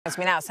Joins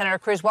me now. Senator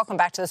Cruz, welcome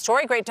back to the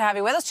story. Great to have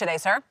you with us today,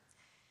 sir.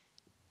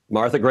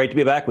 Martha, great to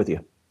be back with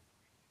you.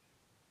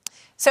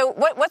 So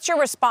what's your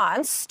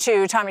response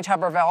to Tommy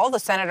Tuberville, the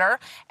senator,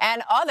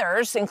 and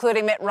others,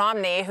 including Mitt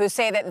Romney, who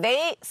say that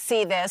they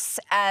see this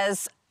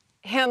as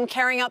him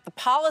carrying out the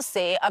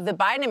policy of the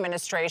Biden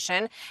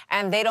administration,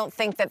 and they don't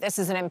think that this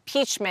is an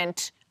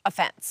impeachment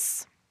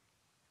offense?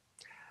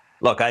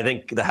 Look, I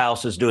think the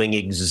House is doing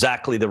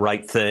exactly the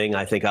right thing.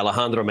 I think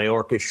Alejandro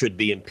Mayorkas should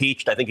be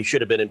impeached. I think he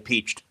should have been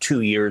impeached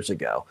 2 years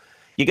ago.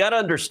 You got to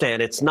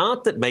understand, it's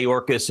not that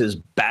Mayorkas is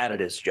bad at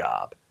his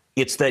job.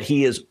 It's that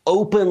he is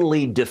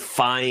openly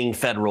defying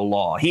federal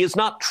law. He is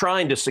not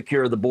trying to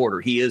secure the border.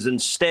 He is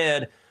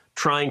instead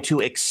trying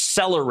to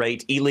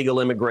accelerate illegal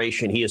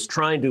immigration. He is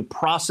trying to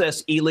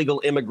process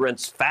illegal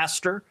immigrants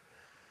faster.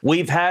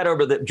 We've had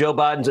over Joe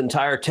Biden's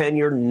entire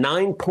tenure,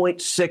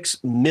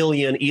 9.6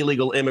 million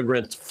illegal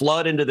immigrants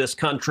flood into this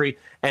country,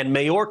 and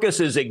Mayorkas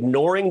is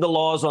ignoring the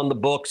laws on the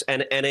books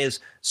and is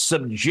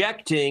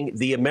subjecting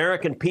the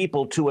American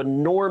people to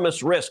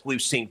enormous risk.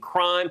 We've seen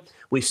crime.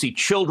 We see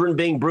children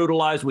being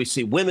brutalized. We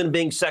see women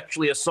being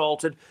sexually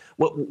assaulted.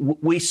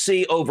 We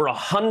see over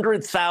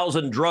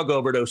 100,000 drug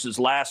overdoses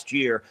last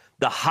year,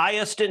 the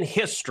highest in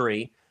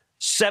history.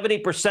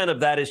 70% of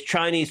that is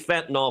Chinese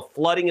fentanyl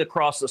flooding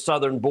across the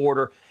southern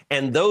border.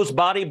 And those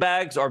body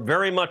bags are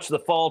very much the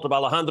fault of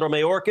Alejandro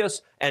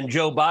Mayorkas and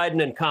Joe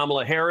Biden and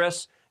Kamala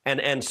Harris.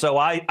 And so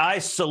I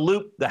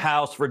salute the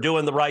House for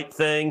doing the right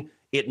thing.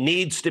 It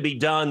needs to be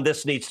done.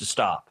 This needs to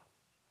stop.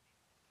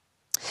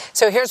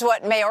 So here's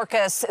what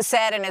Mayorkas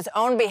said in his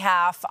own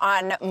behalf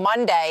on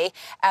Monday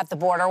at the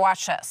border.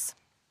 Watch this.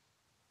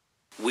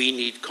 We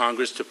need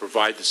Congress to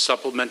provide the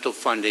supplemental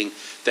funding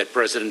that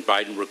President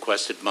Biden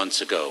requested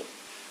months ago.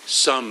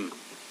 Some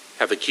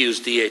have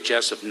accused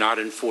DHS of not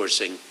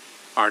enforcing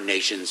our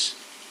nation's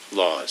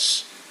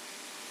laws.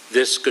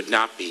 This could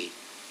not be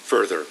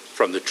further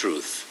from the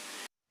truth.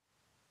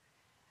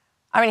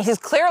 I mean, he's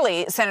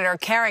clearly, Senator,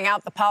 carrying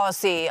out the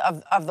policy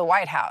of the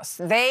White House.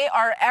 They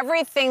are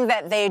everything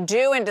that they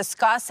do and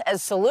discuss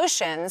as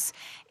solutions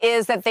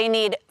is that they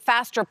need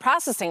faster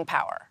processing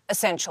power,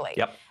 essentially.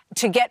 Yep.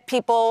 To get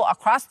people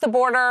across the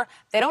border.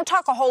 They don't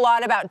talk a whole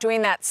lot about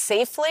doing that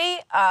safely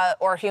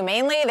or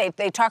humanely.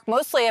 They talk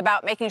mostly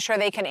about making sure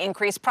they can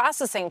increase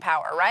processing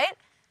power, right?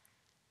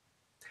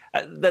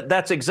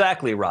 That's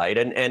exactly right.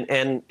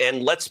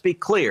 And let's be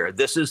clear.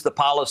 This is the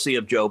policy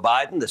of Joe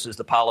Biden. This is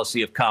the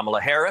policy of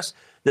Kamala Harris.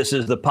 This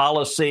is the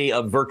policy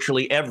of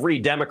virtually every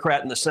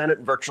Democrat in the Senate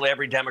and virtually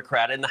every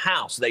Democrat in the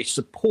House. They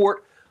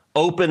support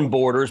open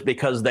borders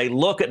because they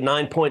look at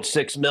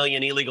 9.6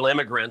 million illegal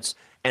immigrants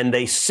and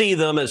they see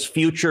them as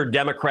future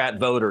Democrat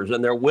voters,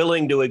 and they're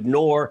willing to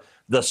ignore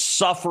the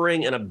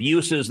suffering and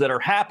abuses that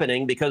are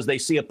happening because they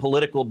see a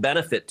political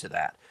benefit to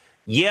that.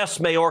 Yes,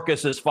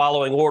 Mayorkas is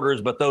following orders,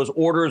 but those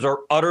orders are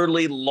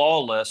utterly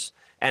lawless.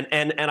 And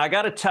I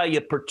got to tell you,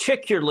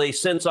 particularly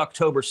since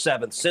October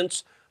 7th,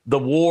 since the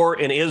war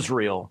in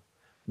Israel,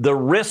 the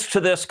risk to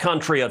this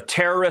country of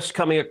terrorists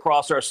coming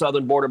across our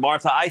southern border,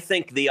 Martha, I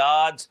think the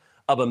odds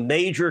of a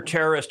major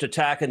terrorist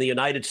attack in the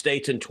United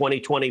States in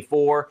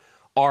 2024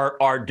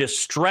 are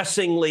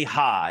distressingly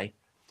high.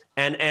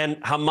 And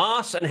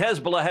Hamas and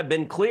Hezbollah have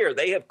been clear.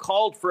 They have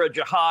called for a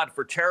jihad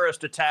for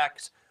terrorist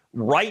attacks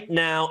right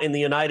now in the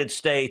United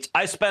States.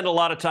 I spend a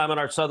lot of time on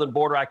our southern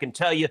border. I can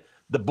tell you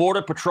the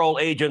Border Patrol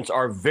agents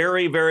are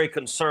very, very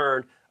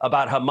concerned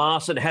about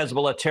Hamas and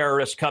Hezbollah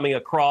terrorists coming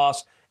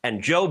across. And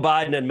Joe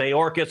Biden and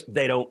Mayorkas,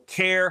 they don't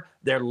care.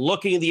 They're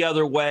looking the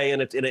other way,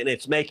 and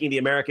it's making the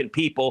American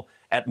people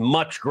at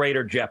much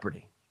greater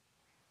jeopardy.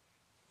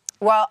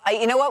 Well,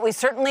 you know what? We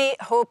certainly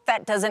hope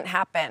that doesn't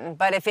happen.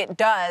 But if it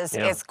does,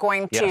 it's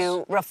going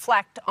to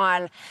reflect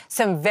on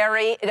some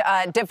very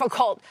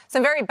difficult,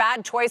 some very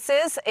bad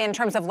choices in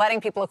terms of letting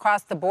people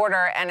across the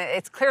border. And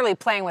it's clearly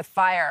playing with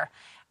fire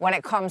when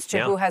it comes to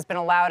who has been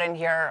allowed in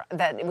here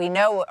that we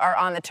know are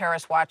on the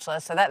terrorist watch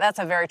list. So that's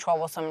a very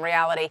troublesome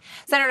reality.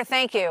 Senator,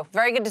 thank you.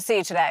 Very good to see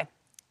you today.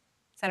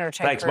 Senator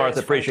Cruz. Thanks,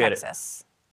 Martha. Appreciate it.